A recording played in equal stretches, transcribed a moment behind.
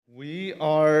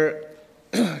are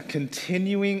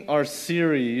continuing our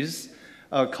series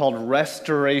called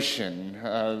Restoration,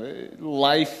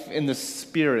 Life in the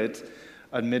Spirit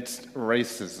Amidst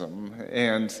Racism.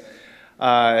 And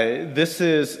this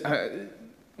is,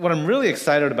 what I'm really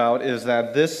excited about is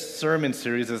that this sermon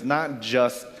series is not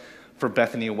just for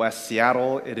Bethany, West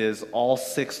Seattle. It is all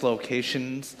 6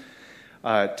 locations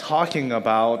talking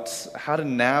about how to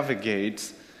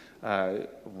navigate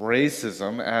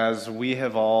racism as we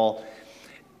have all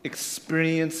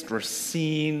experienced or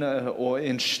seen or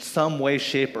in some way,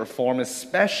 shape, or form,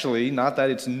 especially, not that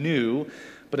it's new,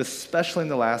 but especially in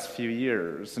the last few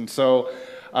years. And so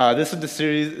this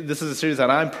is a series that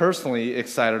I'm personally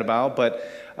excited about, but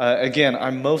again,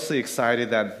 I'm mostly excited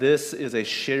that this is a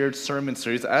shared sermon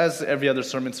series, as every other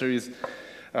sermon series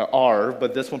are,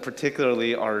 but this one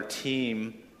particularly our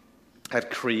team had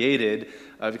created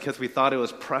because we thought it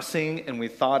was pressing and we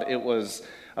thought it was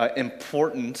an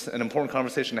important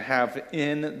conversation to have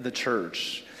in the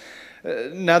church.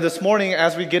 Now this morning,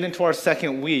 as we get into our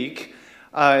second week,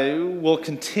 we'll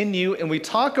continue and we'll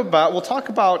talk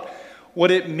about what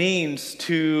it means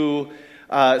to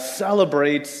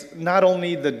celebrate not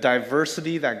only the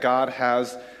diversity that God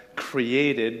has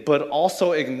created, but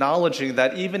also acknowledging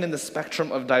that even in the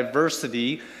spectrum of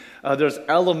diversity, there's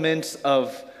elements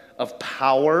of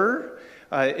power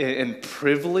and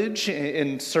privilege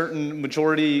in certain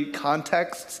majority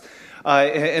contexts.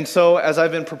 And so as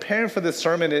I've been preparing for this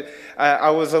sermon, I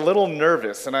was a little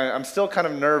nervous, and I'm still kind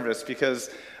of nervous because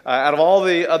out of all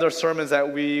the other sermons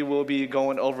that we will be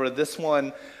going over, this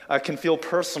one can feel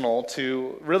personal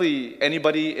to really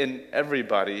anybody and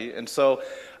everybody. And so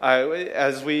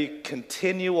as we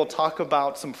continue, we'll talk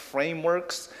about some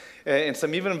frameworks and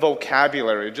some even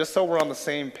vocabulary, just so we're on the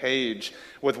same page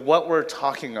with what we're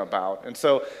talking about. And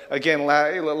so, again,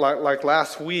 like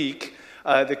last week,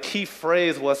 the key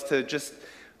phrase was to just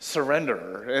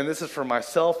surrender. And this is for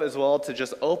myself as well, to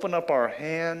just open up our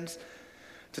hands,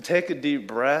 to take a deep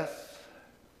breath,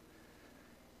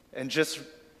 and just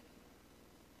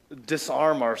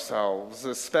disarm ourselves,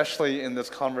 especially in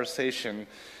this conversation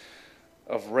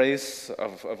of race,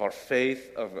 of our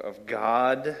faith, of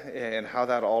God, and how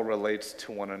that all relates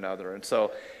to one another. And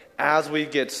so as we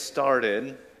get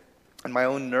started, in my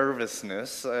own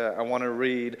nervousness, I want to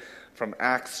read from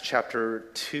Acts chapter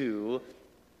 2,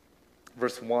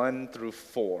 verse 1 through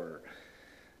 4.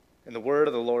 And the word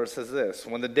of the Lord says this: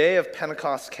 When the day of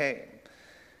Pentecost came,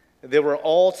 they were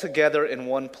all together in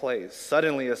one place.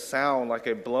 Suddenly a sound like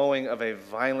a blowing of a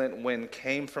violent wind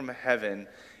came from heaven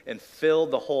and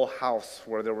filled the whole house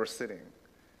where they were sitting.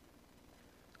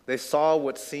 They saw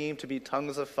what seemed to be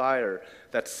tongues of fire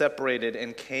that separated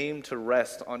and came to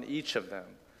rest on each of them.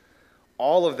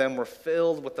 All of them were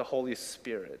filled with the Holy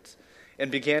Spirit and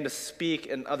began to speak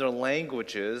in other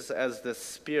languages as the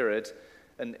Spirit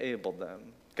enabled them.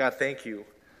 God, thank you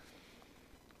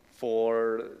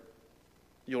for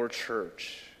your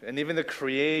church and even the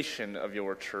creation of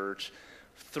your church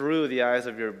through the eyes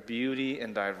of your beauty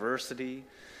and diversity,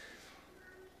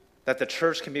 that the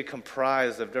church can be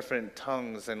comprised of different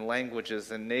tongues and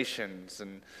languages and nations,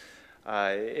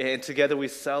 and together we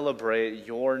celebrate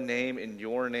your name and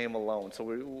your name alone. So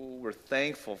we're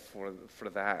thankful for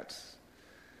that.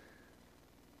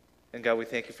 And God, we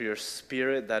thank you for your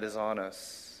Spirit that is on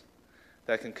us,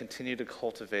 that can continue to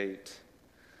cultivate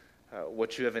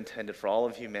what you have intended for all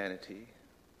of humanity.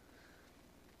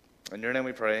 In your name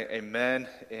we pray, amen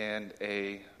and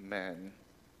amen.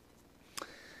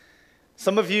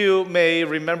 Some of you may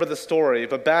remember the story,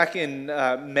 but back in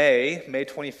May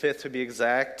 25th to be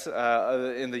exact,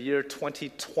 in the year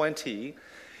 2020,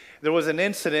 there was an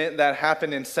incident that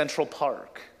happened in Central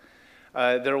Park.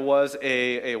 There was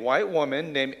a white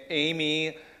woman named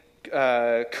Amy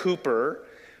Cooper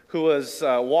who was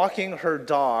walking her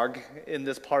dog in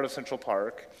this part of Central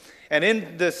Park. And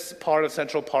in this part of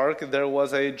Central Park, there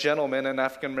was a gentleman, an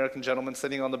African-American gentleman,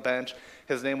 sitting on the bench.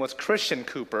 His name was Christian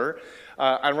Cooper.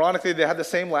 Ironically, they had the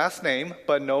same last name,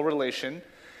 but no relation.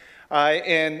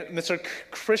 And Mr.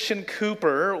 Christian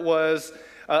Cooper was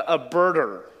a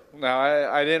birder. Now,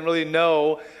 I didn't really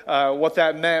know what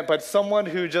that meant, but someone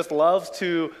who just loves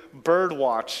to bird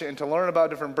watch and to learn about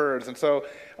different birds. And so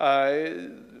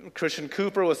Christian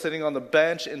Cooper was sitting on the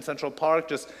bench in Central Park,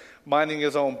 just minding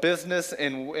his own business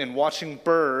and watching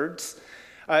birds.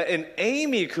 And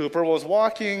Amy Cooper was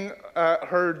walking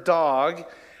her dog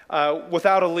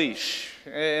without a leash.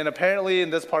 And apparently in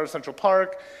this part of Central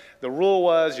Park, the rule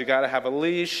was you got to have a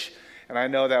leash. And I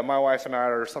know that my wife and I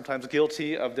are sometimes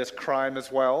guilty of this crime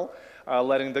as well,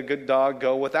 letting the good dog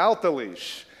go without the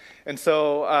leash. And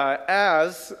so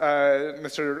as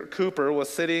Mr. Cooper was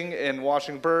sitting and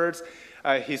watching birds,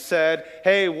 he said,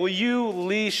 "Hey, will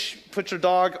you put your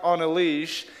dog on a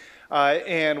leash?"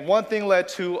 And one thing led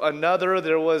to another.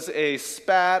 There was a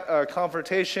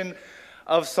confrontation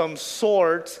of some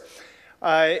sort.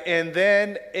 And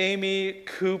then Amy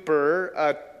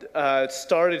Cooper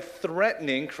started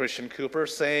threatening Christian Cooper,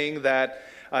 saying that,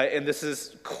 and this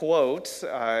is quote,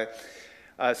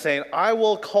 saying, "I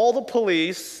will call the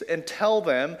police and tell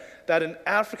them that an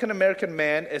African-American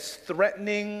man is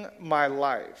threatening my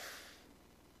life."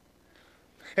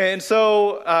 And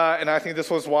so, and I think this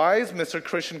was wise, Mr.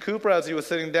 Christian Cooper, as he was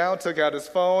sitting down, took out his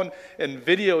phone and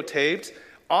videotaped,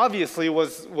 obviously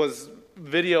was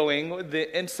videoing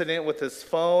the incident with his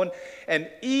phone. And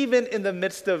even in the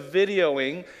midst of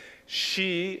videoing,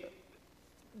 she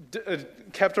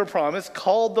kept her promise,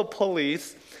 called the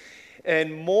police,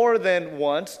 and more than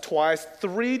once, twice,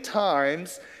 3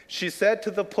 times, she said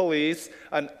to the police,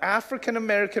 "An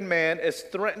African-American man is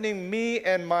threatening me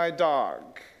and my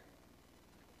dog."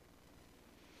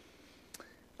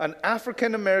 An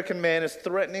African-American man is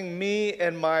threatening me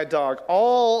and my dog.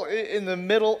 All in the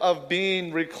middle of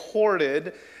being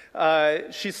recorded,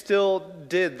 she still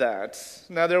did that.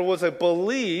 Now, there was a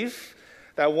belief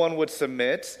that one would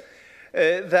submit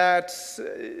that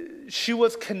she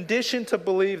was conditioned to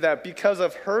believe that because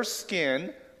of her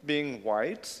skin being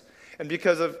white and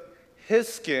because of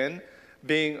his skin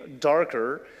being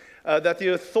darker, that the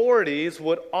authorities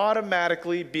would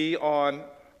automatically be on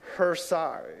her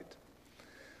side.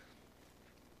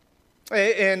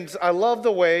 And I love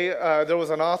the way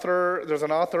there's an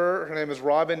author, her name is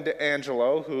Robin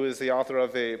DiAngelo, who is the author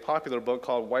of a popular book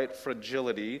called White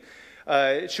Fragility.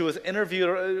 She was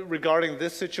interviewed regarding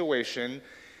this situation,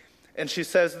 and she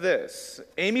says this: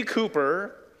 Amy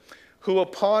Cooper, who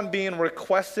upon being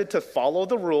requested to follow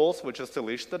the rules, which is to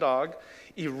leash the dog,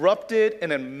 erupted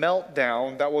in a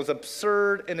meltdown that was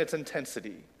absurd in its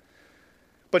intensity.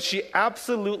 But she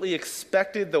absolutely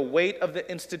expected the weight of the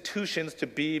institutions to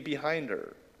be behind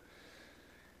her.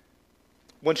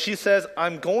 When she says,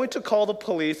 "I'm going to call the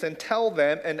police and tell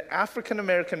them an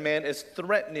African-American man is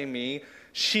threatening me,"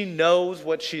 she knows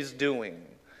what she's doing.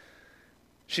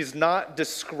 She's not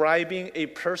describing a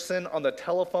person on the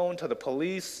telephone to the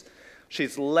police.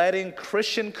 She's letting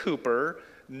Christian Cooper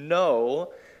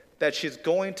know that she's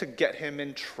going to get him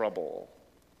in trouble.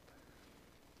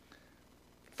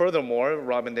 Furthermore,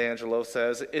 Robin DiAngelo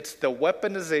says, it's the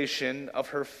weaponization of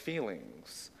her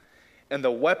feelings. And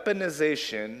the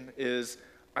weaponization is,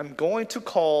 "I'm going to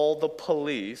call the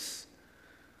police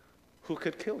who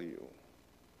could kill you."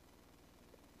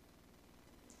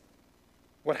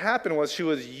 What happened was she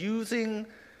was using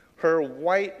her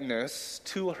whiteness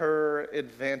to her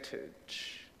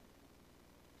advantage.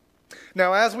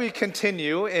 Now, as we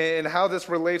continue in how this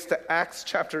relates to Acts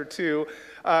chapter 2,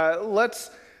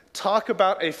 let's talk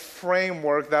about a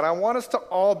framework that I want us to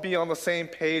all be on the same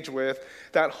page with,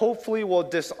 that hopefully will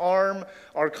disarm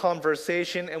our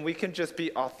conversation and we can just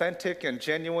be authentic and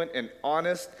genuine and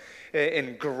honest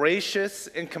and gracious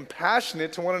and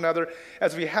compassionate to one another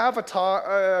as we have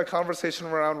a conversation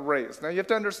around race. Now, you have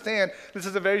to understand, this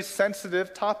is a very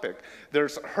sensitive topic.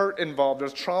 There's hurt involved,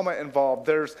 there's trauma involved,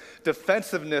 there's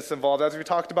defensiveness involved. As we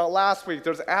talked about last week,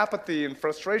 there's apathy and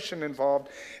frustration involved.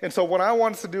 And so what I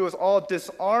want us to do is all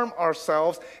disarm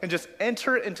ourselves and just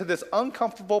enter into this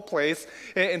uncomfortable place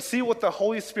and see what the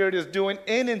Holy Spirit is doing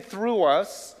in and through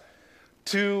us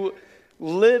to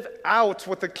live out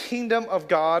what the kingdom of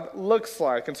God looks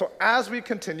like. And so as we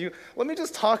continue, let me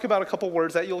just talk about a couple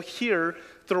words that you'll hear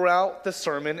throughout the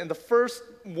sermon. And the first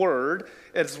word,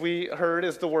 as we heard,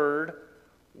 is the word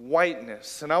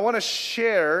whiteness. And I want to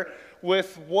share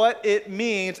with what it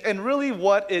means and really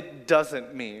what it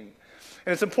doesn't mean.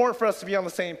 And it's important for us to be on the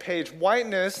same page.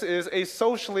 Whiteness is a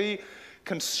socially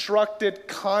constructed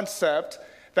concept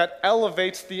that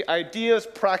elevates the ideas,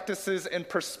 practices, and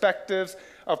perspectives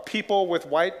of people with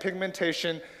white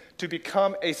pigmentation to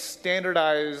become a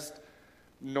standardized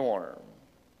norm.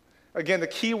 Again, the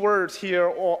key words here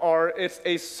are it's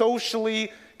a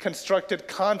socially constructed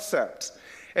concept.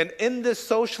 And in this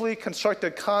socially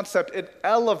constructed concept, it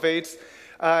elevates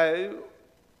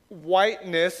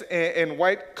whiteness and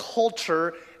white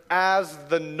culture as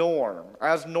the norm,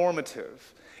 as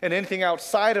normative. And anything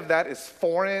outside of that is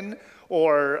foreign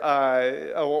or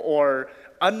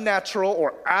unnatural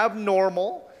or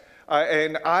abnormal.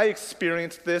 And I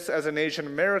experienced this as an Asian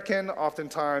American.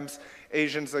 Oftentimes,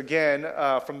 Asians, again,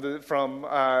 from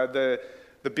the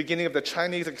beginning of the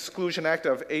Chinese Exclusion Act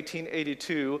of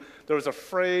 1882, there was a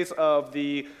phrase of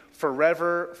the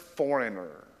forever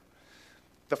foreigner.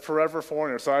 the forever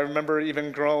foreigner. So I remember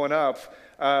even growing up,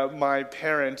 my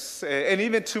parents, and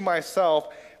even to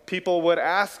myself, people would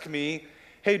ask me,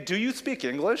 hey, do you speak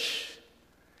English?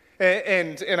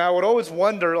 And I would always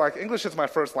wonder, like, English is my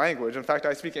first language. In fact,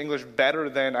 I speak English better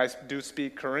than I do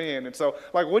speak Korean. And so,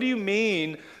 like, what do you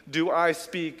mean, do I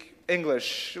speak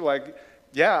English? Like,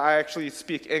 yeah, I actually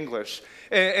speak English.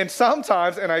 And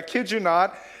sometimes, and I kid you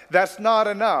not, that's not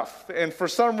enough. And for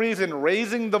some reason,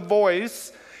 raising the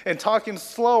voice and talking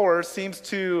slower seems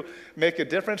to make a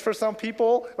difference for some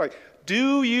people. Like,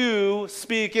 do you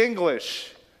speak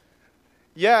English?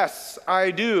 Yes,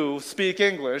 I do speak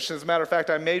English. As a matter of fact,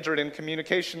 I majored in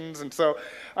communications, and so,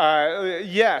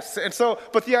 yes. And so,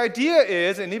 but the idea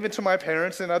is, and even to my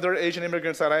parents and other Asian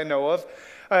immigrants that I know of,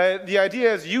 the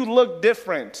idea is you look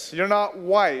different. You're not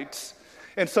white.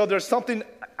 And so there's something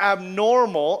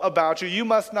abnormal about you. You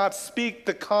must not speak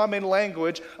the common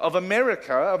language of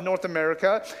America, of North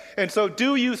America. And so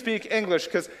do you speak English?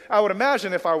 Because I would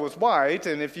imagine if I was white,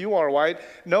 and if you are white,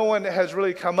 no one has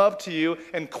really come up to you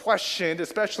and questioned,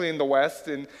 especially in the West,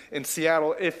 in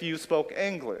Seattle, if you spoke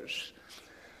English.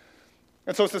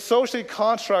 And so it's a socially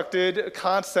constructed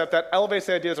concept that elevates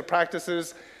the ideas or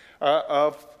practices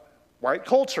of white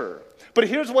culture. But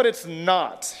here's what it's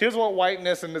not. Here's what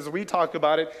whiteness, and as we talk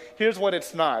about it, here's what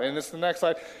it's not. And this is the next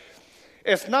slide.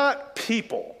 It's not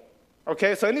people.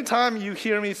 Okay, so anytime you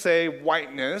hear me say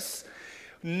whiteness,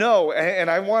 no, and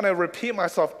I want to repeat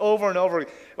myself over and over.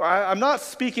 I'm not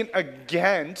speaking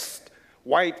against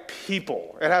white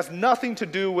people. It has nothing to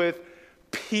do with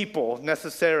people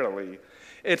necessarily.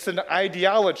 It's an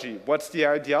ideology. What's the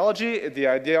ideology? The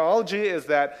ideology is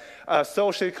that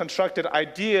socially constructed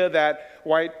idea that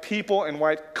white people and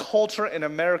white culture in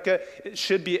America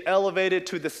should be elevated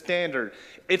to the standard.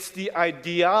 It's the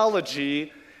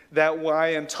ideology that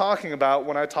I am talking about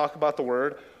when I talk about the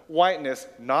word whiteness,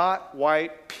 not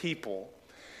white people.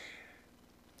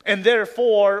 And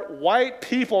therefore, white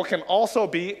people can also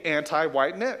be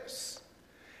anti-whiteness.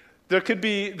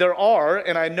 There are,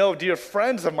 and I know dear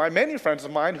friends of mine, many friends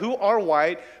of mine who are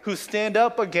white, who stand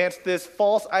up against this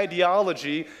false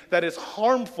ideology that is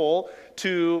harmful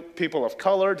to people of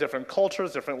color, different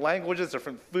cultures, different languages,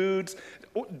 different foods,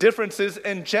 differences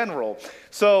in general.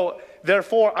 So,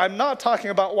 therefore, I'm not talking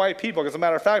about white people. As a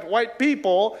matter of fact, white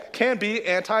people can be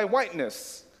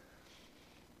anti-whiteness.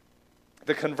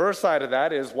 The converse side of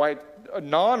that is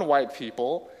non-white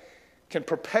people can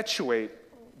perpetuate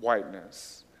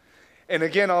whiteness. And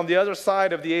again, on the other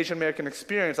side of the Asian American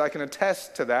experience, I can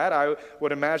attest to that. I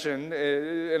would imagine,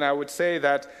 and I would say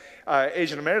that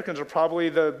Asian Americans are probably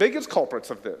the biggest culprits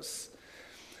of this.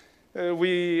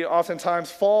 We oftentimes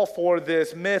fall for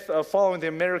this myth of following the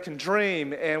American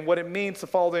dream, and what it means to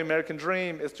follow the American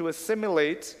dream is to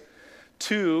assimilate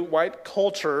to white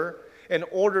culture in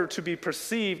order to be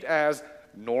perceived as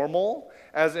normal,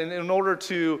 as in order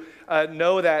to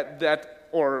know that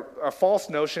or a false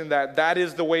notion that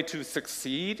is the way to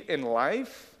succeed in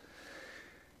life.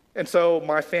 And so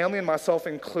my family and myself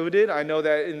included, I know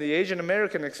that in the Asian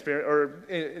American experience, or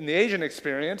in the Asian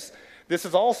experience, this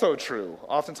is also true,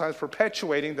 oftentimes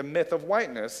perpetuating the myth of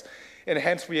whiteness. And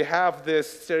hence we have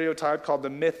this stereotype called the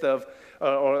myth of,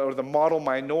 or the model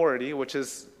minority, which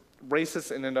is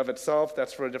racist in and of itself.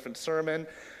 That's for a different sermon.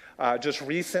 Just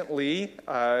recently,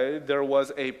 there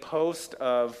was a post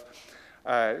of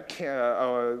a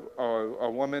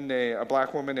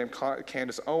black woman named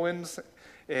Candace Owens,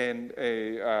 and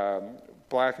a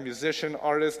black musician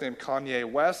artist named Kanye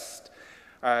West.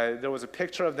 There was a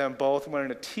picture of them both wearing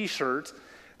a T-shirt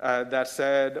that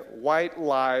said, "White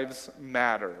Lives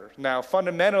Matter." Now,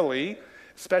 fundamentally,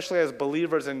 especially as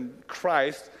believers in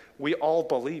Christ, we all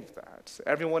believe that.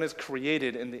 Everyone is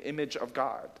created in the image of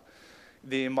God,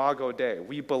 the Imago Dei.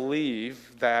 We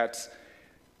believe that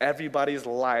everybody's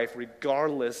life,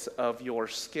 regardless of your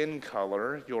skin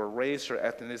color, your race, or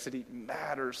ethnicity,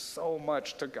 matters so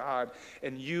much to God,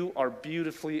 and you are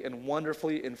beautifully and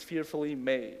wonderfully and fearfully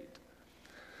made.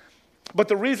 But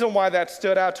the reason why that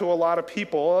stood out to a lot of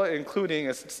people, including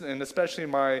and especially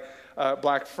my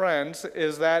black friends,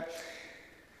 is that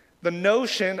the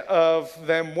notion of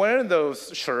them wearing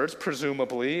those shirts,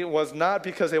 presumably, was not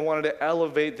because they wanted to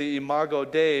elevate the Imago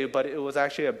Dei, but it was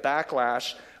actually a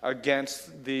backlash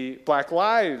against the Black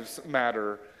Lives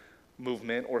Matter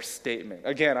movement or statement.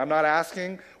 Again, I'm not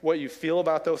asking what you feel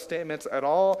about those statements at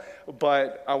all,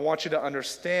 but I want you to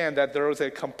understand that there is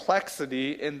a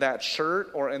complexity in that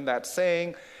shirt or in that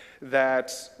saying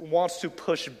that wants to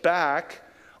push back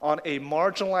on a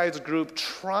marginalized group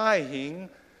trying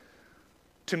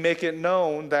to make it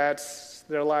known that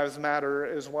their lives matter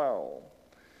as well.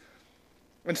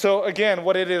 And so, again,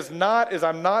 what it is not is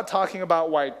I'm not talking about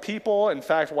white people. In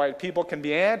fact, white people can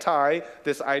be anti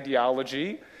this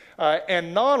ideology,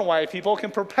 and non-white people can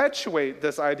perpetuate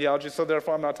this ideology, so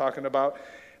therefore I'm not talking about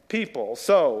people.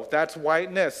 So that's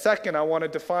whiteness. Second, I want to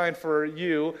define for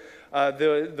you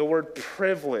the word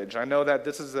privilege. I know that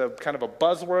this is a kind of a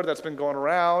buzzword that's been going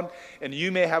around, and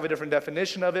you may have a different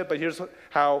definition of it, but here's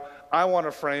how I want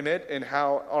to frame it and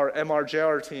how our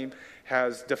MRJR team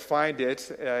has defined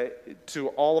it to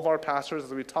all of our pastors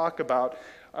as we talk about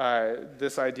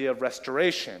this idea of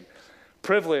restoration.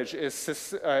 Privilege is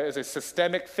a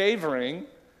systemic favoring,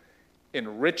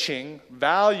 enriching,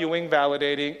 valuing,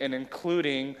 validating, and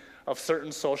including of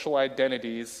certain social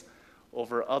identities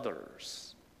over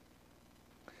others.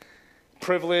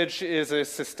 Privilege is a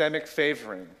systemic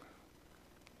favoring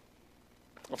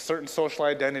of certain social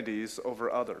identities over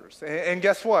others. And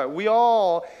guess what? We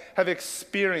all have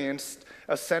experienced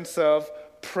a sense of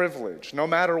privilege, no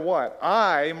matter what.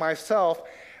 I, myself,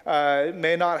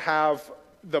 may not have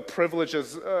the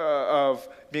privileges of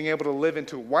being able to live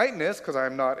into whiteness because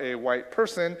I'm not a white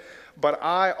person, but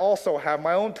I also have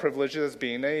my own privileges as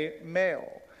being a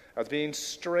male, as being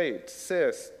straight,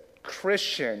 cis,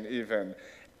 Christian even,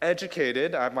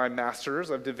 educated. I have my master's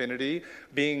of divinity,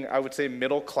 being, I would say,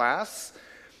 middle class.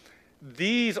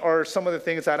 These are some of the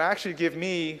things that actually give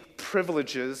me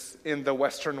privileges in the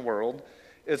Western world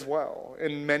as well.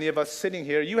 And many of us sitting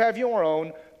here, you have your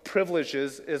own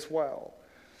privileges as well.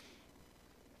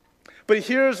 But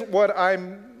here's what I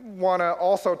want to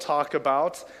also talk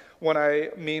about when I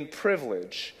mean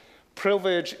privilege.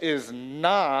 Privilege is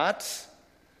not,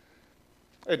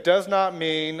 it does not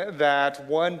mean that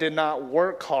one did not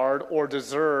work hard or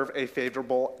deserve a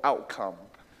favorable outcome.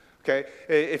 Okay,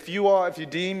 if you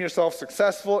deem yourself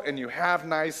successful and you have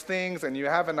nice things and you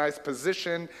have a nice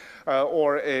position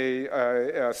or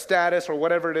a status or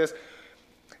whatever it is,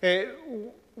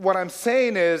 what I'm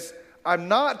saying is I'm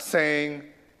not saying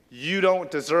you don't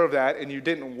deserve that and you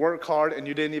didn't work hard and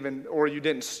you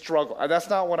didn't struggle. That's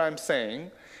not what I'm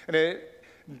saying. And it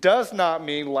does not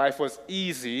mean life was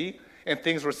easy and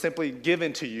things were simply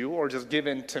given to you or just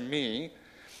given to me.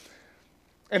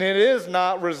 And it is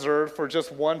not reserved for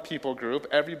just one people group.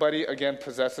 Everybody, again,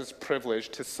 possesses privilege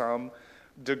to some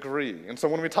degree. And so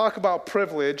when we talk about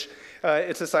privilege,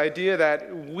 it's this idea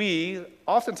that we,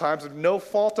 oftentimes, with no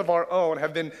fault of our own,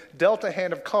 have been dealt a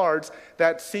hand of cards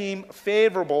that seem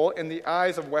favorable in the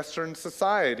eyes of Western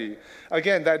society.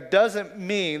 Again, that doesn't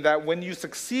mean that when you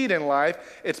succeed in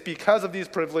life, it's because of these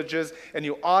privileges and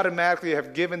you automatically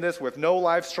have given this with no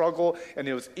life struggle and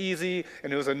it was easy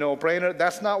and it was a no-brainer.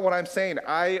 That's not what I'm saying.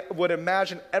 I would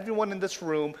imagine everyone in this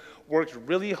room worked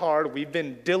really hard. We've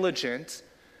been diligent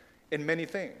in many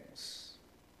things.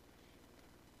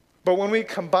 But when we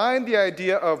combine the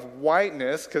idea of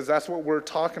whiteness, because that's what we're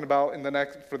talking about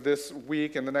for this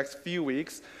week and the next few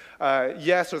weeks,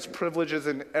 yes, there's privileges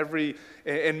in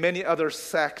many other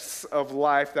sects of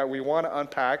life that we want to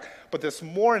unpack, but this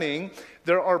morning,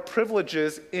 there are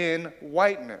privileges in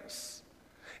whiteness.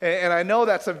 And I know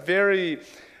that's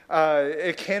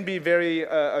it can be very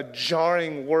a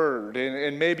jarring word,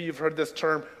 and maybe you've heard this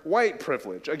term, white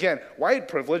privilege. Again, white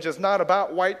privilege is not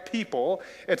about white people.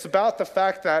 It's about the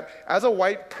fact that as a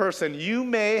white person, you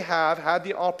may have had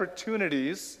the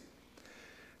opportunities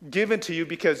given to you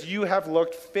because you have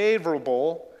looked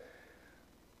favorable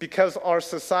because our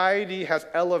society has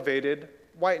elevated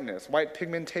whiteness, white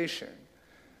pigmentation.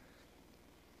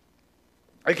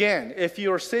 Again, if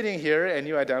you're sitting here and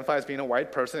you identify as being a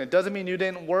white person, it doesn't mean you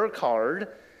didn't work hard,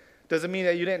 doesn't mean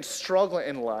that you didn't struggle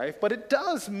in life, but it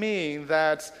does mean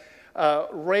that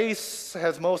race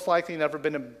has most likely never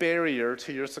been a barrier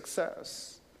to your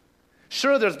success.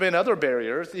 Sure, there's been other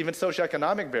barriers, even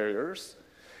socioeconomic barriers,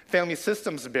 family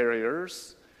systems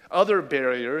barriers, other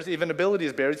barriers, even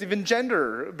abilities barriers, even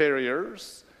gender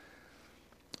barriers.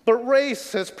 But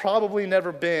race has probably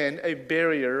never been a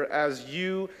barrier as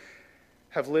you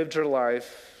have lived your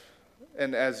life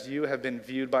and as you have been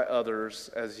viewed by others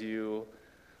as you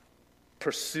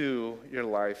pursue your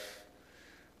life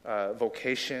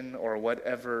vocation or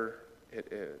whatever it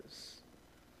is.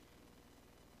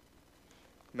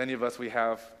 Many of us, we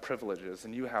have privileges,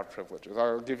 and you have privileges.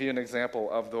 I'll give you an example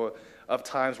of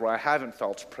times where I haven't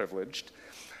felt privileged.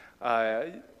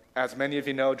 As many of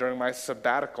you know, during my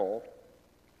sabbatical,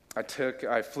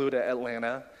 I flew to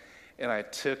Atlanta, and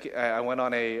I went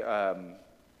on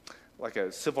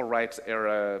a civil rights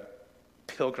era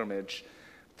pilgrimage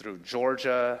through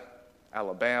Georgia,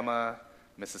 Alabama,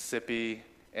 Mississippi,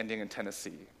 ending in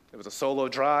Tennessee. It was a solo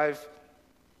drive,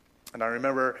 and I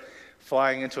remember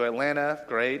flying into Atlanta.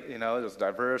 Great, it was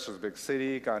diverse, it was a big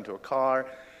city, got into a car,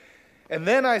 And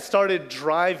then I started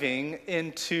driving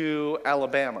into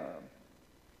Alabama.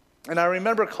 And I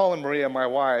remember calling Maria, my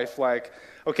wife, like,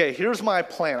 okay, here's my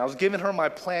plan. I was giving her my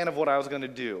plan of what I was going to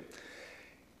do.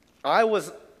 I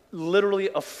was literally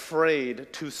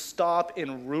afraid to stop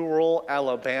in rural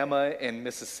Alabama and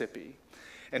Mississippi.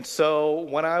 And so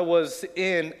when I was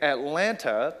in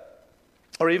Atlanta,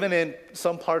 or even in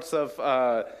some parts of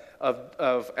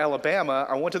Alabama,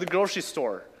 I went to the grocery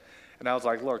store. And I was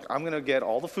like, look, I'm going to get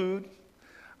all the food.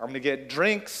 I'm going to get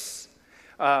drinks.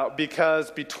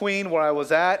 Because between where I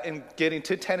was at and getting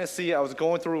to Tennessee, I was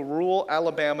going through rural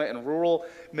Alabama and rural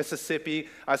Mississippi.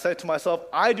 I said to myself,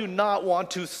 I do not want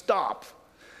to stop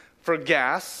for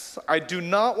gas. I do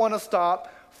not want to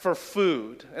stop for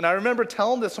food. And I remember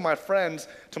telling this to my friends,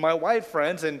 to my white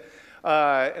friends, and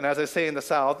as I say in the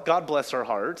South, God bless their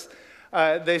hearts.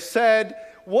 They said,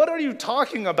 what are you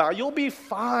talking about? You'll be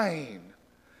fine.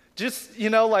 Just,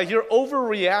 like you're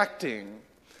overreacting.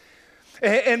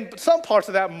 And some parts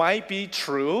of that might be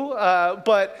true,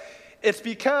 but it's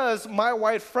because my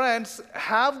white friends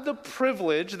have the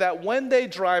privilege that when they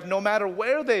drive, no matter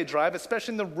where they drive,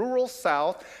 especially in the rural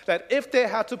South, that if they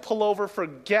had to pull over for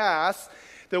gas,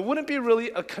 there wouldn't be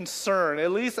really a concern,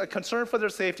 at least a concern for their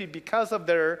safety because of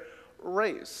their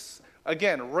race.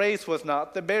 Again, race was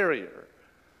not the barrier.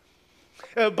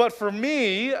 But for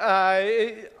me,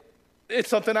 it's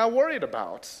something I worried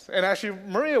about. And actually,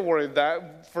 Maria worried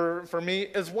that for me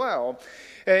as well.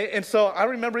 And so I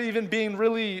remember even being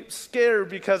really scared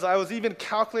because I was even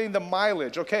calculating the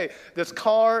mileage. Okay, this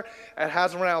car, it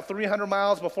has around 300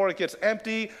 miles before it gets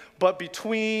empty. But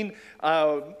between,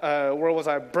 where was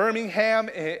I, Birmingham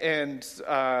and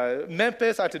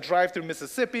Memphis, I had to drive through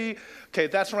Mississippi. Okay,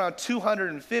 that's around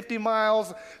 250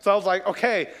 miles. So I was like,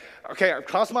 okay, I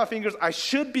crossed my fingers. I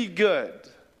should be good.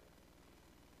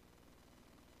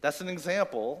 That's an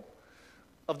example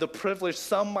of the privilege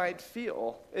some might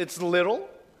feel. It's little.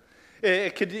 You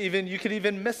could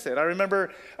even miss it. I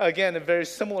remember, again, a very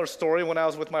similar story when I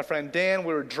was with my friend Dan.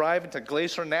 We were driving to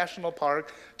Glacier National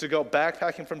Park to go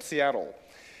backpacking from Seattle.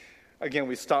 Again,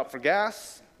 we stopped for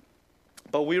gas,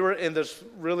 but we were in this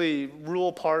really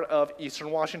rural part of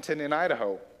eastern Washington in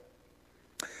Idaho.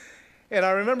 And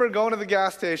I remember going to the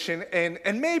gas station, and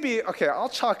maybe, I'll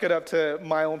chalk it up to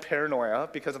my own paranoia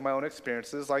because of my own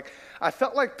experiences. Like, I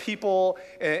felt like people,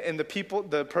 and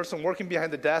the person working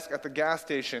behind the desk at the gas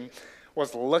station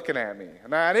was looking at me.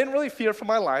 Now, I didn't really fear for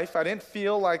my life. I didn't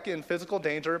feel like in physical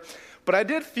danger, but I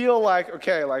did feel like,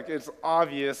 it's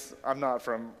obvious I'm not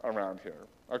from around here.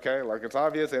 Okay, like it's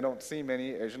obvious they don't see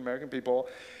many Asian American people.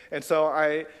 And so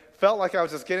I felt like I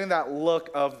was just getting that look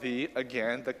of the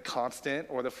constant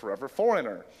or the forever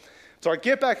foreigner. So I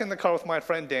get back in the car with my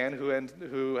friend Dan,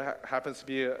 who happens to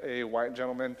be a white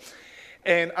gentleman.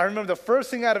 And I remember the first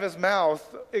thing out of his mouth,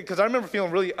 because I remember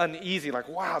feeling really uneasy, like,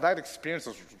 wow, that experience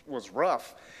was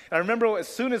rough. And I remember as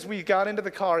soon as we got into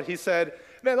the car, he said,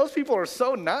 man, those people are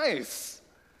so nice.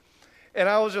 And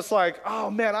I was just like, oh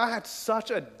man, I had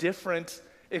such a different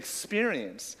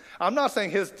experience. I'm not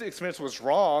saying his experience was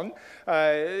wrong,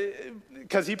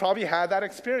 because he probably had that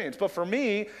experience. But for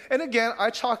me, and again,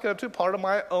 I chalk it up to part of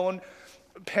my own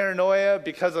paranoia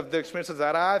because of the experiences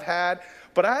that I've had,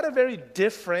 but I had a very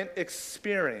different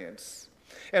experience.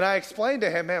 And I explained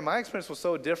to him, man, my experience was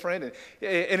so different, and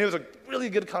it was a really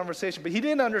good conversation, but he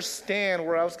didn't understand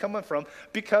where I was coming from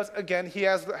because, again, he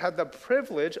has had the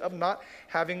privilege of not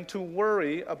having to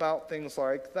worry about things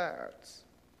like that.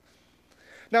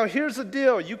 Now, here's the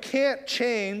deal. You can't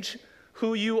change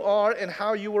who you are and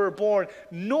how you were born,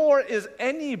 nor is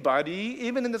anybody,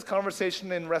 even in this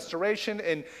conversation in restoration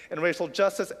and racial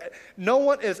justice, no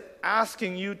one is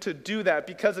asking you to do that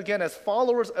because, again, as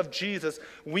followers of Jesus,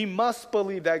 we must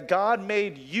believe that God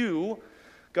made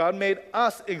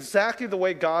us exactly the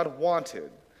way God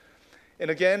wanted. And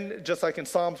again, just like in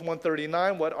Psalms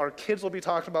 139, what our kids will be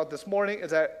talking about this morning is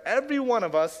that every one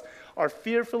of us are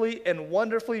fearfully and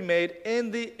wonderfully made in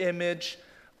the image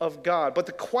of God. But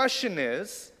the question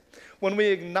is, when we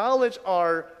acknowledge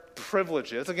our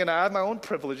privileges, again, I have my own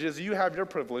privileges, you have your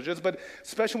privileges, but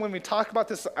especially when we talk about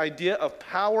this idea of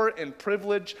power and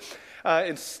privilege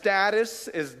and status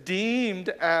is deemed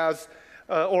as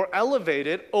or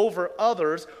elevated over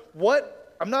others,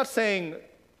 I'm not saying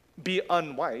be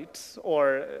unwhite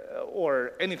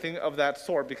or anything of that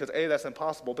sort, because A, that's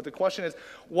impossible. But the question is,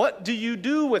 what do you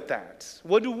do with that?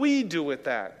 What do we do with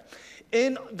that?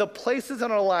 In the places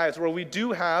in our lives where we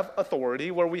do have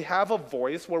authority, where we have a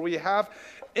voice, where we have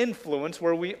influence,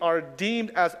 where we are deemed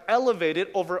as elevated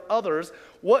over others,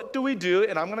 what do we do?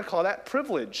 And I'm going to call that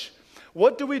privilege.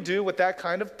 What do we do with that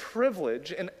kind of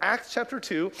privilege? And Acts chapter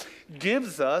 2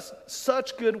 gives us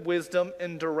such good wisdom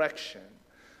and direction.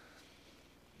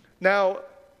 Now,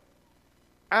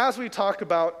 as we talk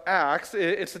about Acts,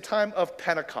 it's the time of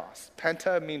Pentecost.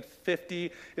 Penta means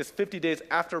 50, is 50 days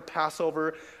after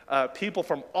Passover. People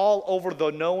from all over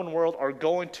the known world are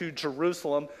going to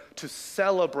Jerusalem to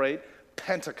celebrate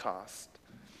Pentecost.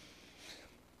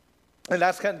 And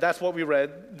that's what we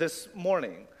read this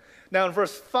morning. Now in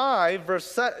verse 5,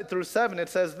 through 7, it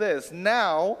says this: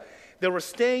 Now they were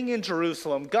staying in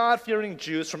Jerusalem, God-fearing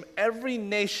Jews from every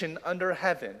nation under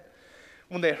heaven.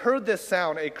 When they heard this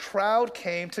sound, a crowd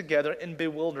came together in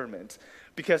bewilderment,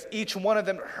 because each one of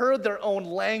them heard their own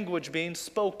language being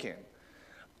spoken.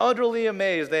 Utterly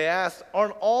amazed, they asked,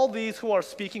 "Aren't all these who are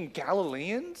speaking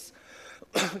Galileans?"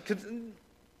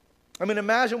 I mean,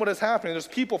 imagine what is happening. There's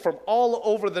people from all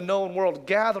over the known world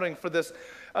gathering for this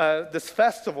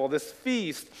festival, this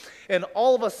feast, and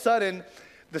all of a sudden,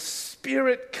 the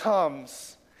Spirit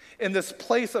comes in this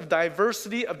place of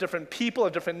diversity, of different people,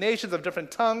 of different nations, of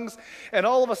different tongues, and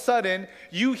all of a sudden,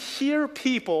 you hear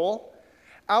people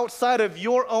outside of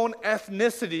your own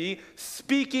ethnicity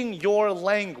speaking your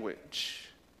language.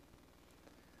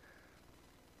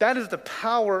 That is the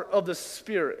power of the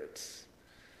Spirit.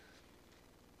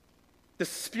 The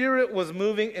Spirit was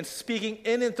moving and speaking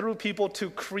in and through people to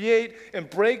create and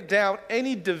break down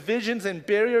any divisions and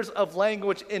barriers of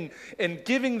language and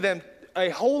giving them a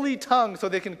holy tongue so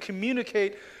they can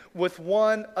communicate with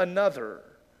one another.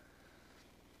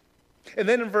 And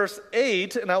then in verse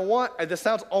 8, and this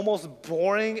sounds almost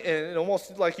boring and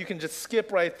almost like you can just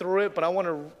skip right through it, but I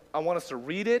want us to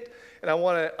read it, and I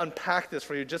want to unpack this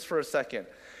for you just for a second.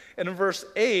 And in verse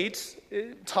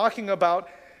 8, talking about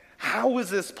how is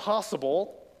this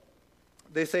possible,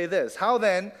 they say this: How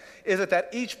then is it that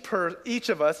each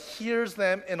of us hears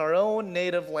them in our own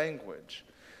native language?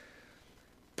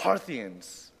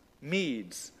 Parthians,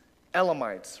 Medes,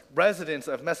 Elamites, residents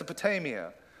of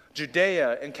Mesopotamia,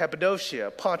 Judea and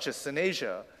Cappadocia, Pontus and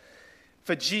Asia,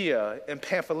 Phrygia and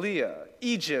Pamphylia,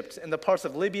 Egypt and the parts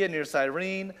of Libya near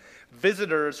Cyrene,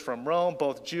 visitors from Rome,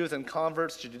 both Jews and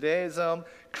converts to Judaism,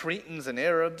 Cretans and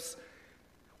Arabs.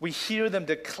 We hear them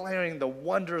declaring the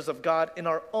wonders of God in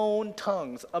our own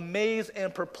tongues. Amazed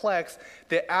and perplexed,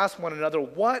 they ask one another,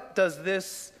 "What does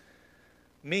this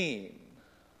mean?"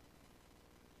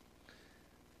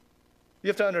 You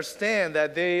have to understand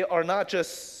that they are not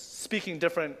just speaking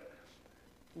different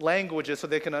languages so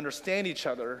they can understand each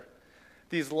other.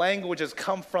 These languages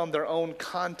come from their own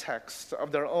context,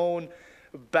 of their own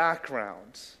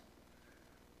backgrounds.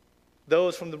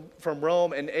 Those from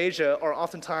Rome and Asia are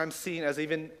oftentimes seen as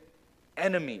even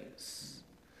enemies.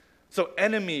 So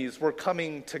enemies were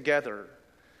coming together.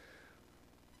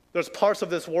 There's parts of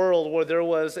this world where there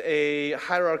was a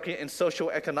hierarchy in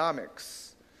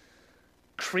socioeconomics.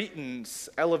 Cretans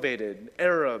elevated,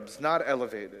 Arabs not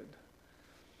elevated.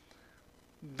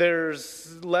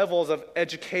 There's levels of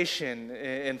education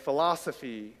in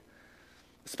philosophy,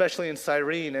 especially in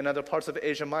Cyrene and other parts of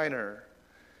Asia Minor.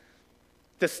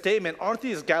 The statement, "Aren't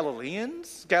these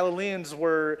Galileans?" Galileans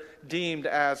were deemed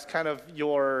as kind of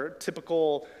your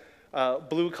typical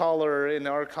blue collar in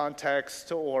our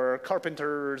context, or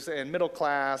carpenters and middle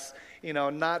class,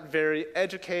 not very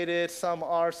educated. Some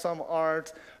are, some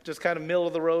aren't. Just kind of middle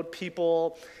of the road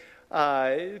people,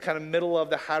 kind of middle of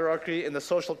the hierarchy in the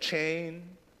social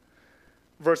chain,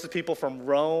 versus people from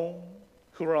Rome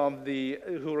who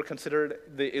were considered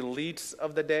the elites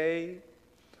of the day.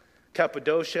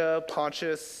 Cappadocia,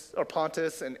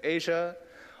 Pontus, and Asia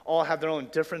all have their own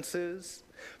differences.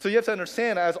 So you have to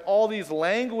understand, as all these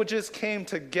languages came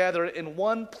together in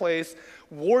one place,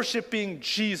 worshiping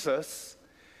Jesus,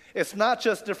 it's not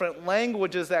just different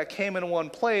languages that came in one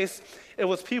place. It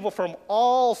was people from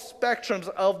all spectrums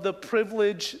of the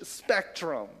privilege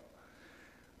spectrum.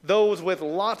 Those with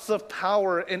lots of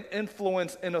power and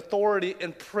influence and authority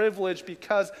and privilege,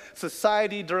 because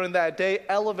society during that day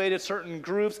elevated certain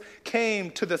groups,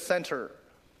 came to the center.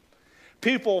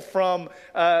 People from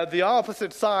the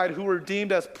opposite side who were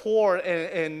deemed as poor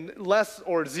and less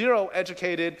or zero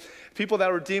educated, people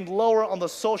that were deemed lower on the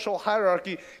social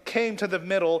hierarchy, came to the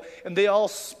middle, and they all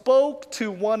spoke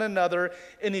to one another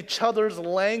in each other's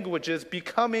languages,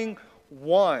 becoming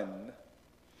one.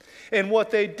 And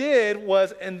what they did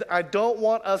was, and I don't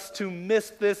want us to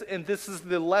miss this, and this is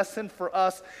the lesson for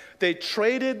us, they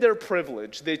traded their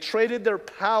privilege, they traded their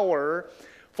power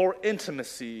for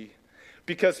intimacy.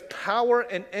 Because power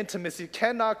and intimacy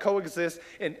cannot coexist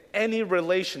in any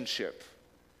relationship.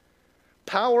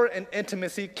 Power and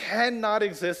intimacy cannot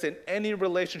exist in any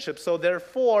relationship. So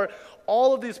therefore,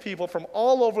 all of these people from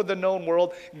all over the known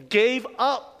world gave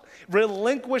up,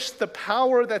 relinquished the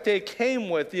power that they came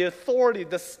with, the authority,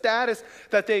 the status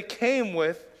that they came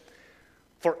with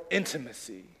for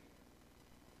intimacy.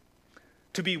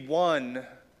 To be one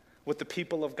with the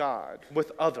people of God,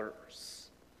 with others.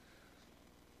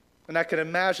 And I can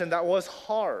imagine that was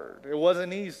hard. It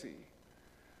wasn't easy.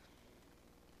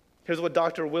 Here's what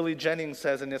Dr. Willie Jennings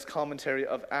says in his commentary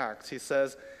of Acts. He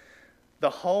says, "The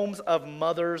homes of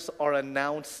mothers are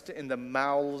announced in the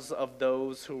mouths of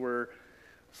those who were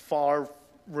far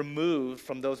removed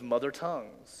from those mother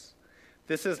tongues.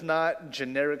 This is not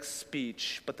generic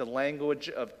speech, but the language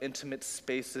of intimate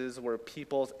spaces where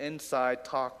people's inside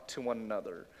talk to one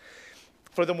another."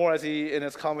 Furthermore, as in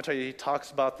his commentary, he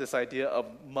talks about this idea of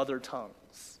mother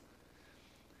tongues.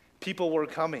 People were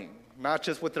coming, not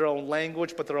just with their own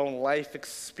language, but their own life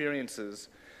experiences.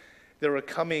 They were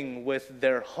coming with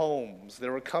their homes. They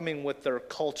were coming with their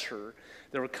culture.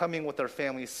 They were coming with their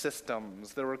family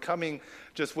systems. They were coming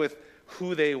just with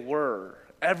who they were.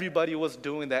 Everybody was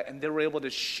doing that, and they were able to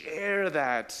share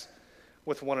that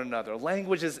with one another.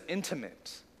 Language is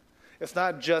intimate. It's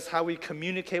not just how we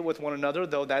communicate with one another,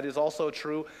 though that is also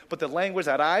true, but the language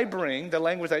that I bring, the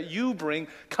language that you bring,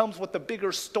 comes with a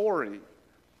bigger story.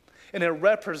 And it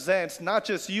represents not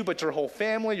just you, but your whole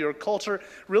family, your culture,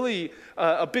 really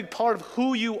a big part of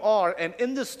who you are. And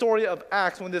in the story of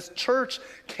Acts, when this church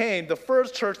came, the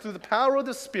first church, through the power of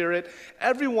the Spirit,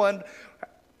 everyone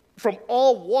from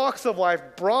all walks of life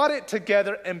brought it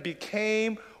together and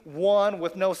became one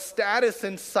with no status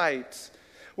in sight,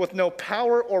 with no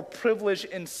power or privilege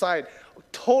in sight,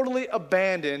 totally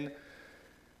abandoned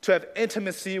to have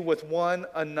intimacy with one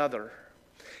another.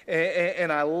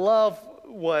 And I love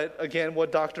what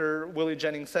Dr. Willie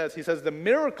Jennings says. He says, the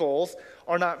miracles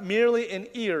are not merely in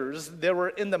ears, they were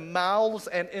in the mouths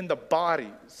and in the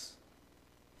bodies.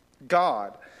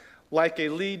 God, like a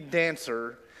lead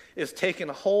dancer, is taking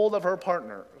hold of her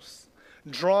partners,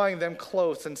 drawing them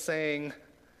close and saying,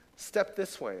 step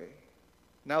this way,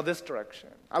 now this direction.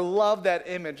 I love that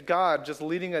image, God just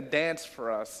leading a dance for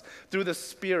us through the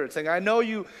Spirit, saying, I know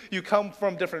you come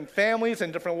from different families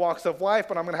and different walks of life,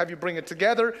 but I'm going to have you bring it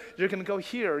together. You're going to go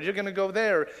here, you're going to go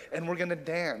there, and we're going to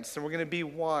dance, and we're going to be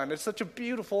one. It's such a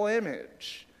beautiful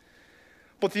image.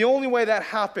 But the only way that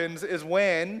happens is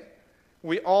when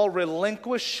we all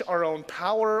relinquish our own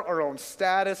power, our own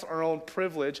status, our own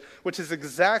privilege, which is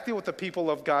exactly what the people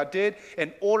of God did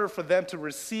in order for them to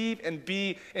receive and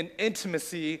be in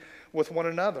intimacy with one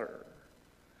another.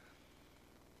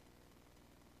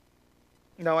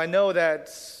 Now, I know that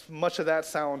much of that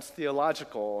sounds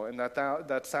theological and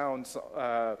that sounds,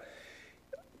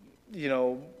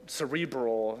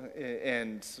 cerebral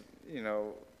and,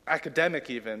 academic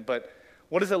even, but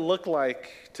what does it look like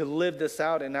to live this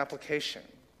out in application?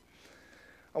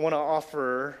 I want to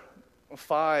offer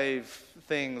 5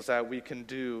 things that we can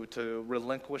do to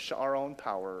relinquish our own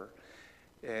power.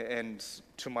 And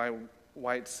to my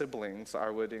white siblings, I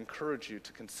would encourage you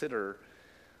to consider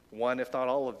one, if not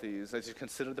all of these, as you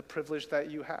consider the privilege that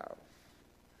you have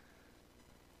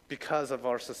because of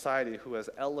our society who has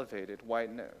elevated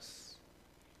whiteness.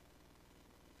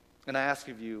 And I ask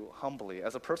of you humbly,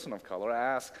 as a person of color,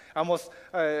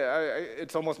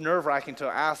 it's almost nerve-wracking to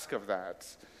ask of that,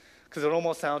 because it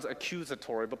almost sounds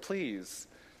accusatory, but please,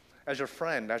 as your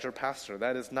friend, as your pastor,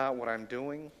 that is not what I'm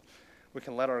doing. We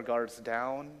can let our guards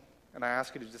down, and I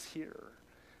ask you to just hear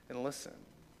and listen.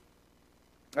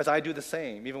 As I do the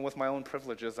same, even with my own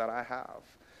privileges that I have,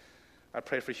 I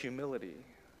pray for humility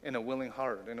in a willing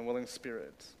heart, in a willing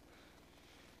spirit.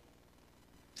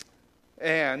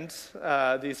 And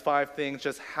these 5 things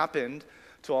just happened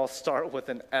to all start with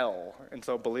an L. And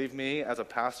so believe me, as a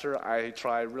pastor, I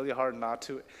try really hard not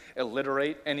to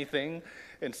alliterate anything.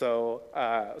 And so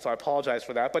I apologize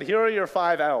for that. But here are your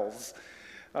 5 L's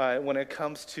when it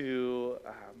comes to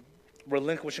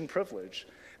relinquishing privilege.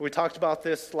 We talked about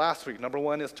this last week. Number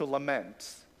 1 is to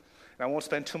lament. And I won't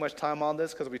spend too much time on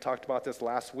this because we talked about this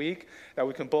last week, that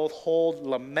we can both hold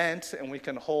lament and we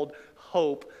can hold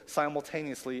hope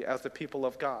simultaneously as the people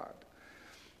of God.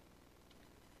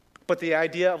 But the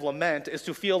idea of lament is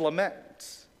to feel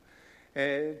lament,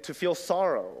 to feel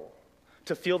sorrow,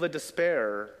 to feel the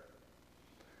despair.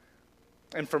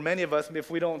 And for many of us, if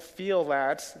we don't feel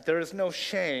that, there is no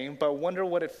shame, but wonder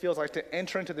what it feels like to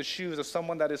enter into the shoes of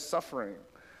someone that is suffering.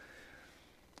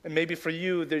 And maybe for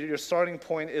you, your starting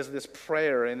point is this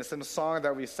prayer, and it's in a song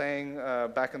that we sang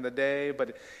back in the day,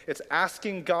 but it's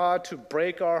asking God to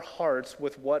break our hearts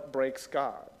with what breaks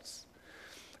God's.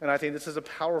 And I think this is a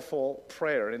powerful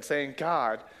prayer in saying,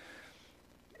 God,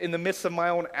 in the midst of my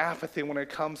own apathy when it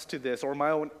comes to this, or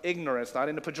my own ignorance, not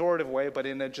in a pejorative way, but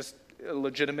in a just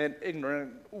legitimate,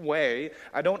 ignorant way.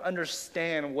 I don't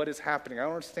understand what is happening. I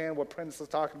don't understand what Prince is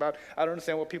talking about. I don't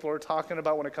understand what people are talking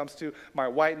about when it comes to my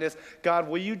whiteness. God,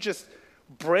 will you just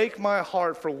break my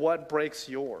heart for what breaks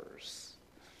yours?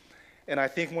 And I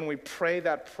think when we pray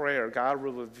that prayer, God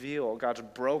will reveal God's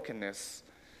brokenness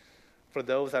for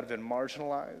those that have been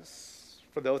marginalized,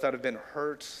 for those that have been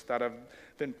hurt, that have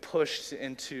been pushed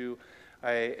into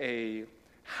a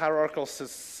hierarchical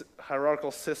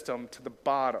system to the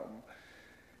bottom,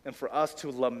 and for us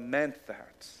to lament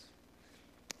that.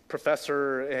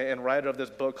 Professor and writer of this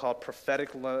book called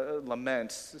Prophetic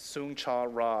Laments, Sung Cha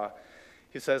Ra,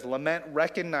 he says, lament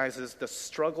recognizes the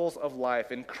struggles of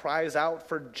life and cries out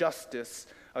for justice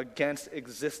against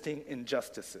existing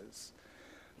injustices.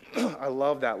 I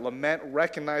love that. Lament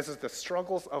recognizes the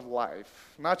struggles of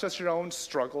life, not just your own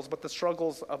struggles, but the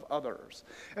struggles of others.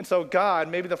 And so God,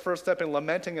 maybe the first step in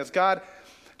lamenting is, God,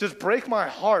 just break my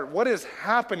heart. What is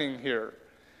happening here?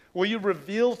 Will you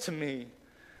reveal to me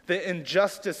the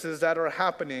injustices that are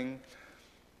happening,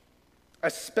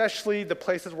 especially the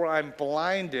places where I'm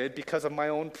blinded because of my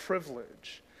own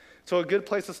privilege? So a good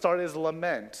place to start is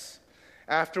lament.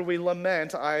 After we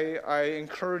lament, I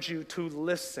encourage you to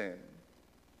listen.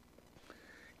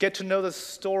 Get to know the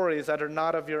stories that are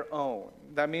not of your own.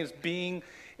 That means being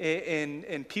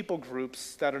in people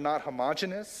groups that are not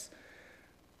homogenous,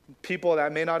 people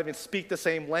that may not even speak the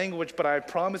same language, but I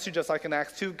promise you, just like in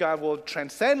Acts 2, God will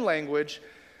transcend language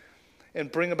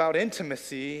and bring about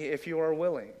intimacy if you are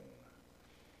willing.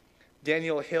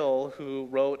 Daniel Hill, who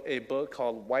wrote a book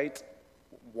called White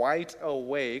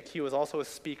Awake, he was also a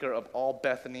speaker of All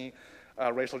Bethany,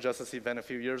 racial justice event a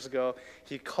few years ago.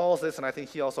 He calls this, and I think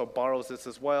he also borrows this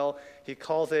as well, he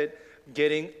calls it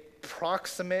getting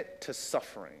proximate to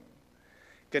suffering.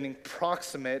 Getting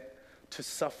proximate to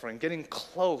suffering. Getting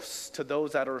close to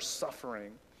those that are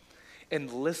suffering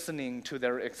and listening to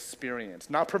their experience.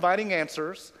 Not providing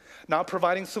answers, not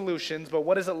providing solutions, but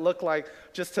what does it look like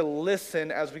just to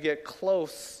listen as we get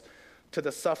close to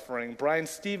the suffering? Brian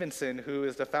Stevenson, who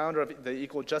is the founder of the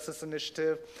Equal Justice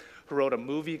Initiative, who wrote a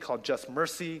movie called Just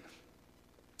Mercy,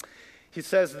 he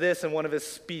says this in one of his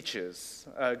speeches,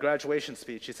 a graduation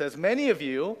speech. He says, many of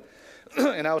you,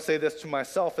 and I would say this to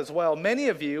myself as well, many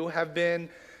of you have been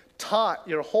taught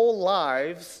your whole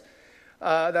lives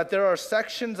that there are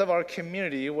sections of our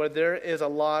community where there is a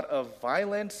lot of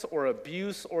violence or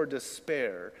abuse or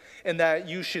despair, and that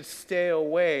you should stay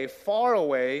away, far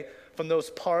away from those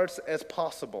parts as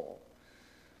possible.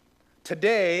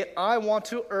 Today, I want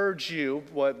to urge you,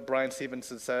 what Brian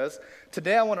Stevenson says,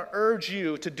 today I want to urge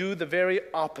you to do the very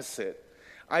opposite.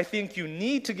 I think you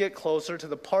need to get closer to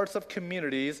the parts of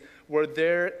communities where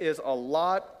there is a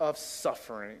lot of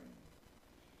suffering.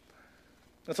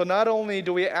 And so not only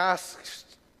do we ask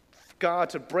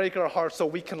God to break our hearts so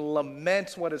we can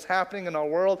lament what is happening in our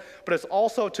world, but it's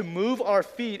also to move our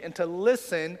feet and to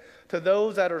listen to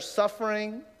those that are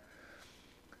suffering,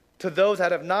 to those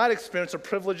that have not experienced the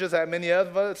privileges that many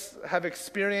of us have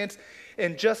experienced,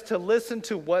 and just to listen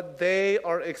to what they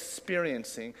are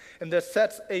experiencing. And this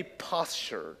sets a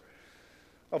posture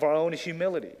of our own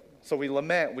humility. So we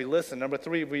lament, we listen. Number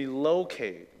 3, we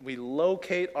locate. We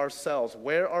locate ourselves.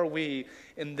 Where are we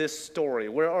in this story?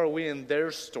 Where are we in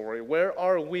their story? Where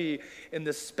are we in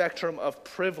the spectrum of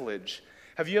privilege?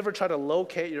 Have you ever tried to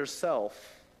locate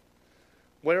yourself?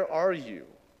 Where are you?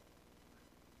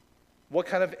 What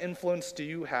kind of influence do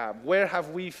you have? Where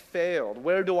have we failed?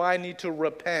 Where do I need to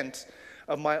repent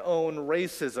of my own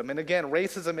racism? And again,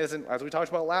 racism isn't, as we talked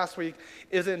about last week,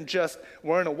 isn't just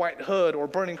wearing a white hood or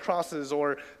burning crosses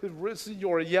or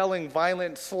yelling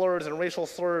violent slurs and racial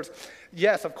slurs.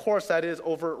 Yes, of course, that is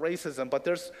overt racism, but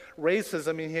there's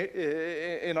racism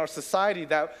in our society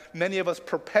that many of us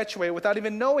perpetuate without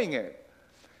even knowing it.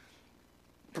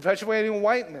 Perpetuating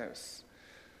whiteness.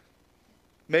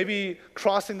 Maybe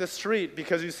crossing the street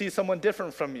because you see someone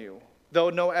different from you, though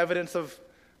no evidence of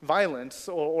violence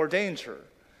or danger.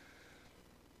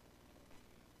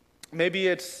 Maybe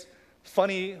it's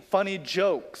funny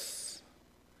jokes.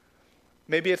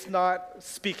 Maybe it's not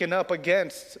speaking up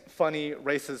against funny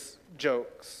racist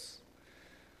jokes.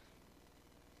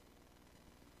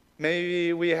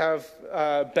 Maybe we have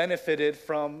benefited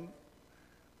from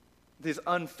these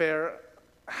unfair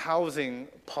housing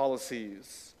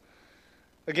policies.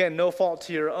 Again, no fault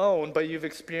to your own, but you've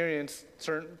experienced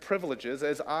certain privileges,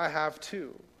 as I have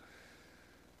too.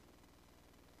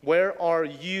 Where are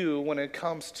you when it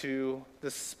comes to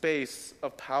the space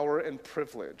of power and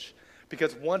privilege?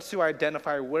 Because once you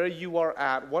identify where you are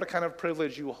at, what kind of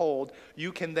privilege you hold,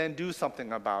 you can then do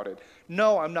something about it.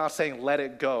 No, I'm not saying let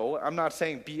it go. I'm not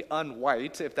saying be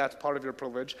unwhite if that's part of your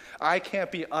privilege. I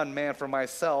can't be unman for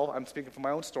myself. I'm speaking from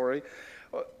my own story.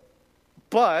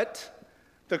 But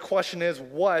the question is,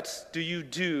 what do you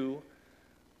do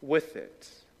with it?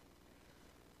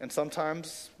 And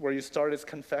sometimes where you start is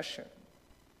confession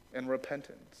and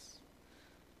repentance.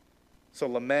 So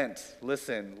lament,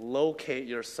 listen, locate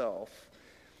yourself,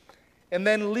 and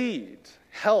then lead.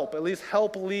 At least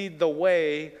help lead the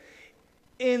way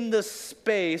in the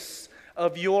space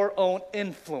of your own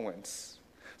influence.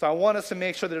 So I want us to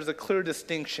make sure there's a clear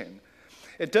distinction.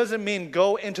 It doesn't mean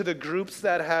go into the groups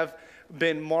that have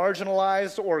been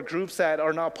marginalized or groups that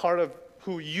are not part of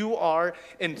who you are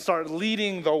and start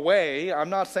leading the way.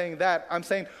 I'm not saying that. I'm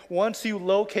saying once you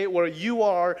locate where you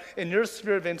are in your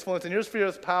sphere of influence, in your sphere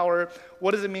of power,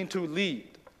 what does it mean to lead?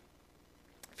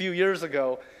 A few years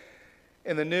ago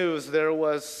in the news, there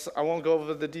was, I won't go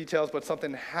over the details, but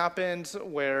something happened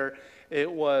where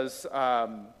it was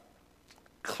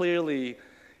clearly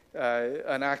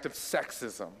an act of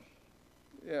sexism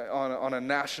on a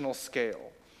national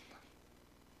scale.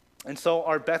 And so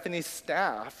our Bethany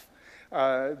staff,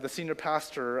 the senior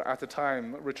pastor at the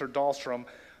time, Richard Dahlstrom,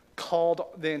 called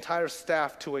the entire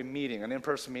staff to a meeting, an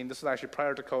in-person meeting. This was actually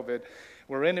prior to COVID.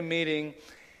 We're in a meeting,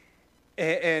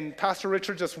 and Pastor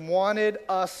Richard just wanted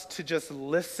us to just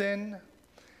listen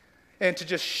and to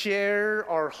just share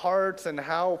our hearts and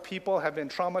how people have been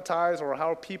traumatized or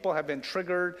how people have been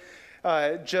triggered,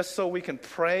 just so we can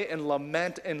pray and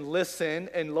lament and listen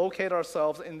and locate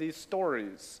ourselves in these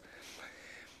stories.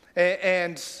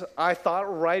 And I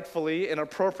thought rightfully and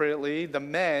appropriately, the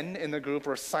men in the group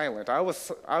were silent. I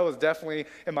was definitely,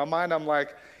 in my mind, I'm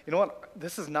like, you know what?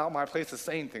 This is not my place to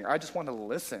say anything. I just want to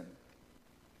listen.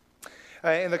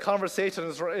 And the conversation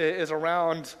is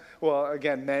around, well,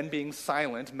 again, men being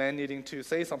silent, men needing to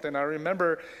say something. I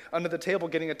remember under the table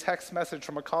getting a text message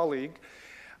from a colleague,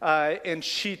 and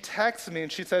she texts me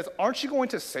and she says, "Aren't you going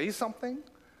to say something?"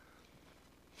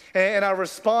 And I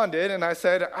responded, and I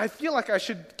said, I feel like I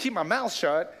should keep my mouth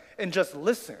shut and just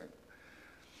listen.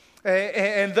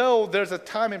 And though there's a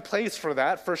time and place for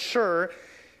that, for sure,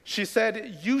 she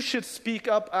said, you should speak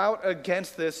up out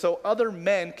against this so other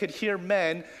men could hear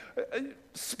men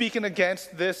speaking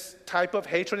against this type of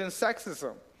hatred and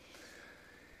sexism.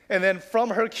 And then from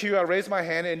her cue, I raised my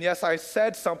hand, and yes, I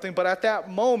said something, but at that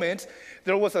moment,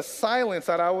 there was a silence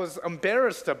that I was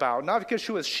embarrassed about, not because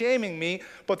she was shaming me,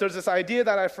 but there's this idea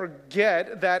that I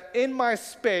forget that in my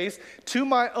space, to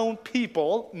my own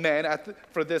people, men,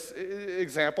 for this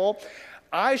example,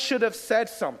 I should have said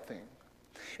something.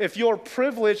 If your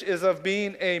privilege is of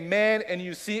being a man and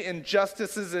you see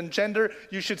injustices in gender,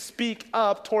 you should speak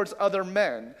up towards other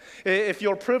men. If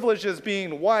your privilege is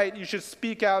being white, you should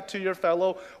speak out to your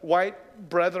fellow white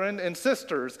brethren and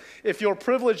sisters. If your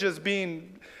privilege is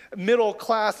being middle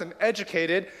class and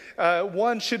educated,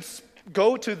 one should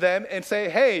go to them and say,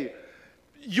 hey,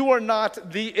 you are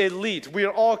not the elite. We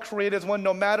are all created as one,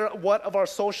 no matter what of our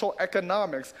social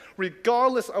economics.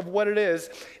 Regardless of what it is,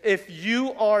 if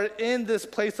you are in this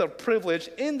place of privilege,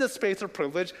 in this space of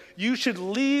privilege, you should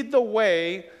lead the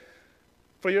way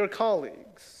for your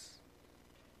colleagues.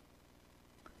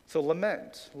 So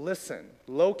lament, listen,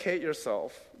 locate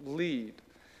yourself, lead.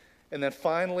 And then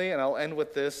finally, and I'll end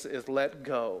with this, is let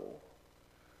go.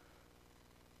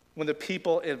 When the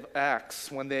people of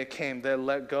Acts, when they came, they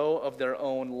let go of their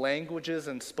own languages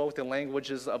and spoke the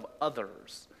languages of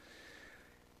others.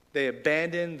 They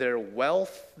abandoned their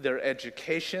wealth, their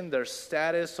education, their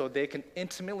status, so they can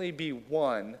intimately be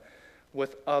one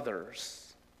with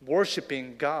others,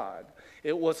 worshiping God.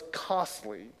 It was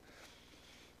costly.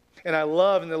 And I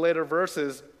love in the later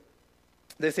verses,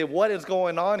 they say, what is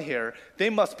going on here? They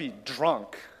must be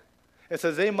drunk. It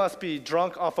says they must be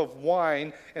drunk off of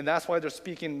wine, and that's why they're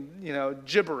speaking,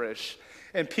 gibberish.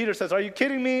 And Peter says, are you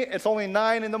kidding me? It's only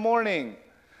 9 a.m.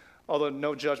 Although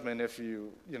no judgment if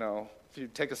you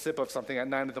take a sip of something at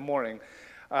 9 a.m,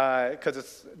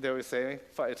 because they always say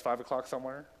it's 5 o'clock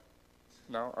somewhere.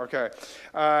 No? Okay.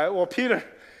 Well, Peter,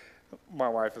 my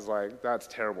wife is like, that's a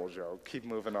terrible joke. Keep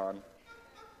moving on.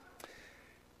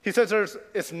 He says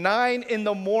it's 9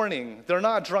 a.m. They're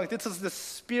not drunk. This is the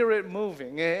Spirit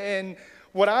moving. And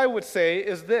what I would say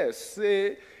is this.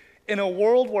 In a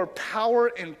world where power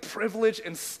and privilege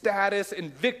and status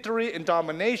and victory and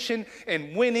domination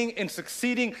and winning and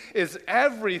succeeding is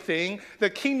everything,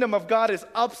 the kingdom of God is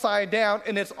upside down,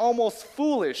 and it's almost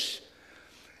foolish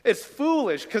It's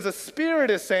foolish because the Spirit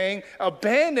is saying,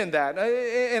 abandon that.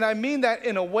 And I mean that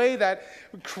in a way that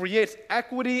creates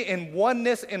equity and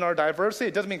oneness in our diversity.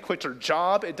 It doesn't mean quit your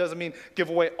job. It doesn't mean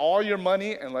give away all your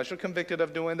money unless you're convicted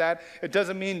of doing that. It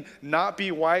doesn't mean not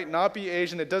be white, not be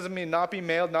Asian. It doesn't mean not be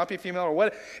male, not be female, or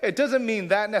what. It doesn't mean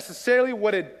that necessarily.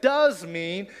 What it does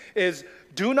mean is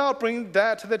do not bring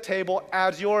that to the table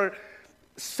as your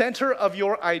center of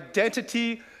your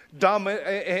identity,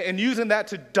 and using that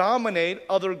to dominate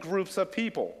other groups of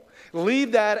people.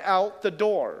 Leave that out the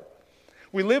door.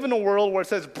 We live in a world where it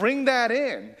says bring that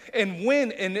in and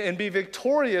win and be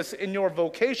victorious in your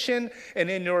vocation and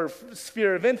in your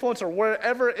sphere of influence or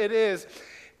wherever it is.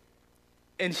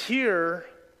 And here,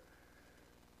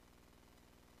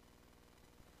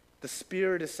 the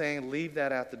Spirit is saying leave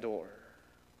that at the door.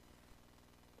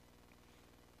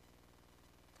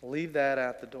 Leave that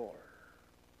at the door.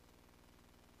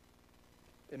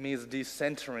 It means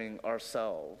decentering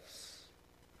ourselves,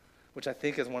 which I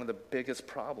think is one of the biggest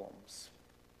problems.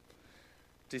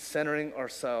 Decentering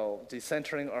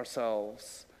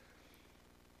ourselves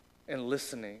and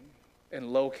listening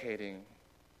and locating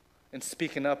and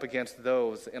speaking up against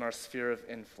those in our sphere of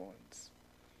influence.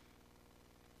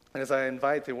 And as I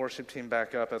invite the worship team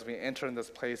back up, as we enter in this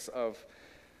place of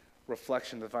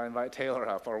reflection, if I invite Taylor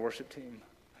up, our worship team,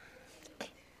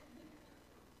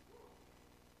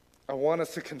 I want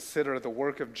us to consider the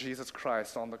work of Jesus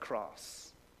Christ on the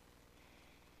cross,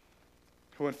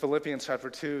 who in Philippians chapter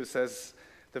 2 says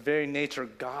the very nature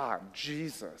of God,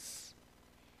 Jesus,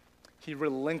 he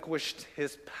relinquished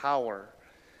his power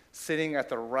sitting at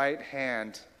the right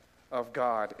hand of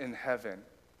God in heaven,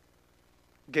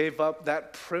 gave up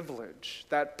that privilege,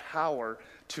 that power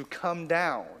to come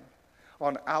down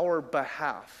on our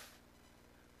behalf,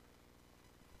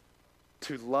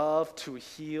 to love, to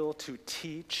heal, to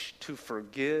teach, to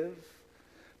forgive,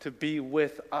 to be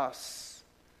with us.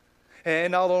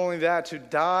 And not only that, to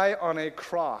die on a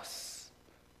cross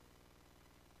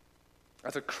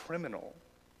as a criminal.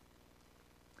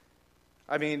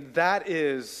 I mean, that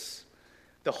is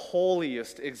the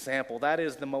holiest example. That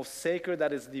is the most sacred,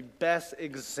 that is the best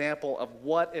example of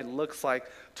what it looks like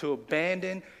to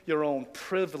abandon your own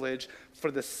privilege for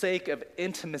the sake of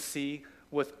intimacy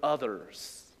with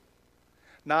others.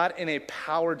 Not in a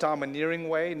power domineering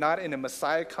way, not in a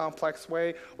Messiah complex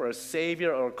way, or a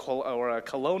savior or a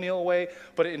colonial way,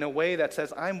 but in a way that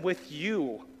says, I'm with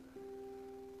you.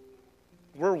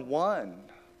 We're one.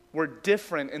 We're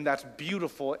different, and that's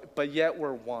beautiful, but yet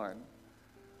we're one.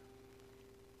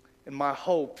 And my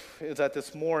hope is that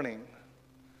this morning,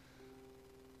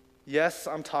 yes,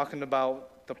 I'm talking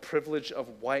about the privilege of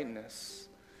whiteness,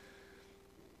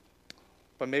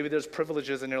 but maybe there's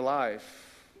privileges in your life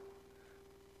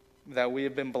that we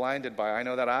have been blinded by. I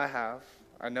know that I have.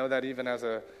 I know that even as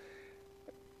a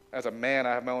man,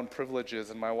 I have my own privileges,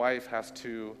 and my wife has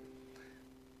to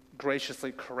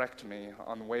graciously correct me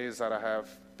on ways that I have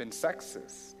been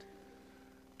sexist.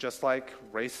 Just like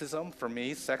racism, for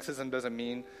me, sexism doesn't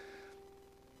mean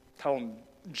telling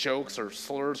jokes or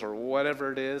slurs or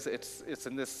whatever it is. It's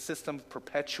in this system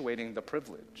perpetuating the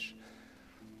privilege.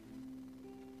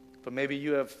 But maybe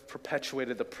you have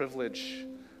perpetuated the privilege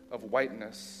of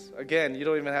whiteness. Again, you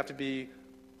don't even have to be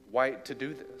white to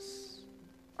do this.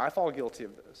 I fall guilty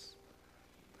of this.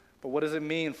 But what does it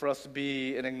mean for us to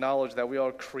be and acknowledge that we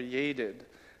are created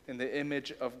in the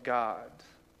image of God?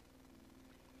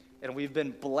 And we've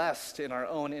been blessed in our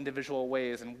own individual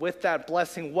ways. And with that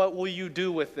blessing, what will you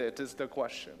do with it is the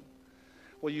question.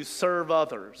 Will you serve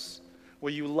others?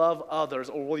 Will you love others?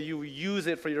 Or will you use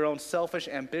it for your own selfish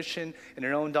ambition and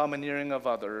your own domineering of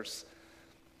others?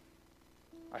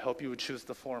 I hope you would choose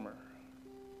the former.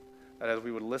 That as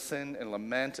we would listen and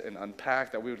lament and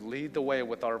unpack, that we would lead the way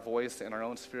with our voice in our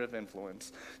own sphere of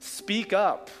influence. Speak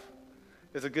up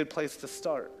is a good place to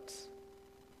start.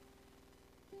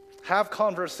 Have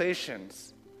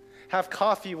conversations. Have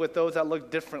coffee with those that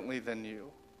look differently than you.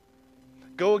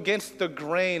 Go against the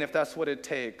grain if that's what it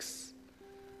takes.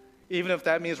 Even if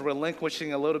that means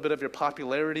relinquishing a little bit of your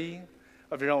popularity,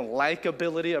 of your own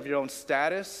likability, of your own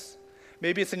status.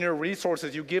 Maybe it's in your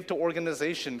resources. You give to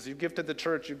organizations, you give to the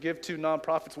church, you give to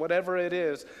nonprofits, whatever it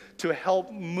is, to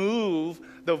help move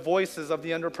the voices of the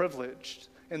underprivileged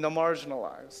and the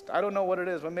marginalized. I don't know what it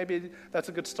is, but maybe that's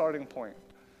a good starting point.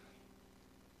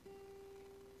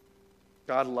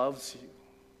 God loves you.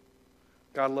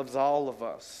 God loves all of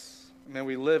us. May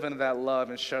we live into that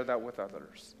love and share that with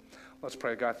others. Let's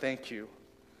pray. God, thank you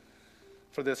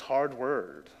for this hard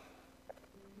word,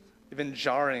 even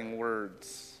jarring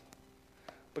words.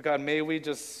 But God, may we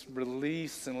just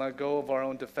release and let go of our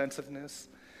own defensiveness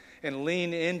and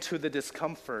lean into the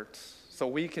discomfort so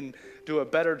we can do a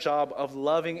better job of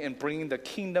loving and bringing the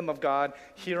kingdom of God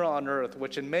here on earth,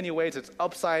 which in many ways it's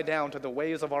upside down to the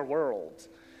ways of our world,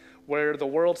 where the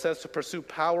world says to pursue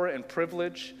power and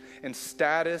privilege and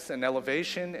status and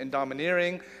elevation and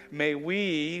domineering. May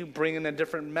we bring in a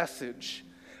different message,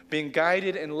 being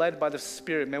guided and led by the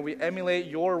Spirit. May we emulate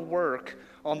your work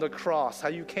on the cross, how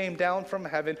you came down from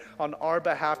heaven on our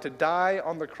behalf to die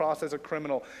on the cross as a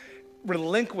criminal,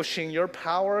 relinquishing your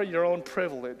power, your own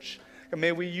privilege. And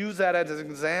may we use that as an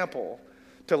example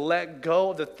to let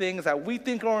go of the things that we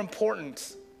think are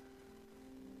important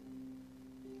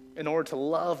in order to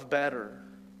love better,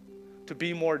 to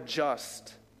be more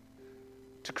just,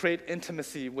 to create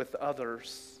intimacy with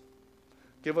others.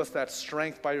 Give us that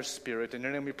strength by your Spirit. In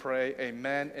your name we pray,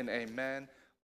 amen and amen.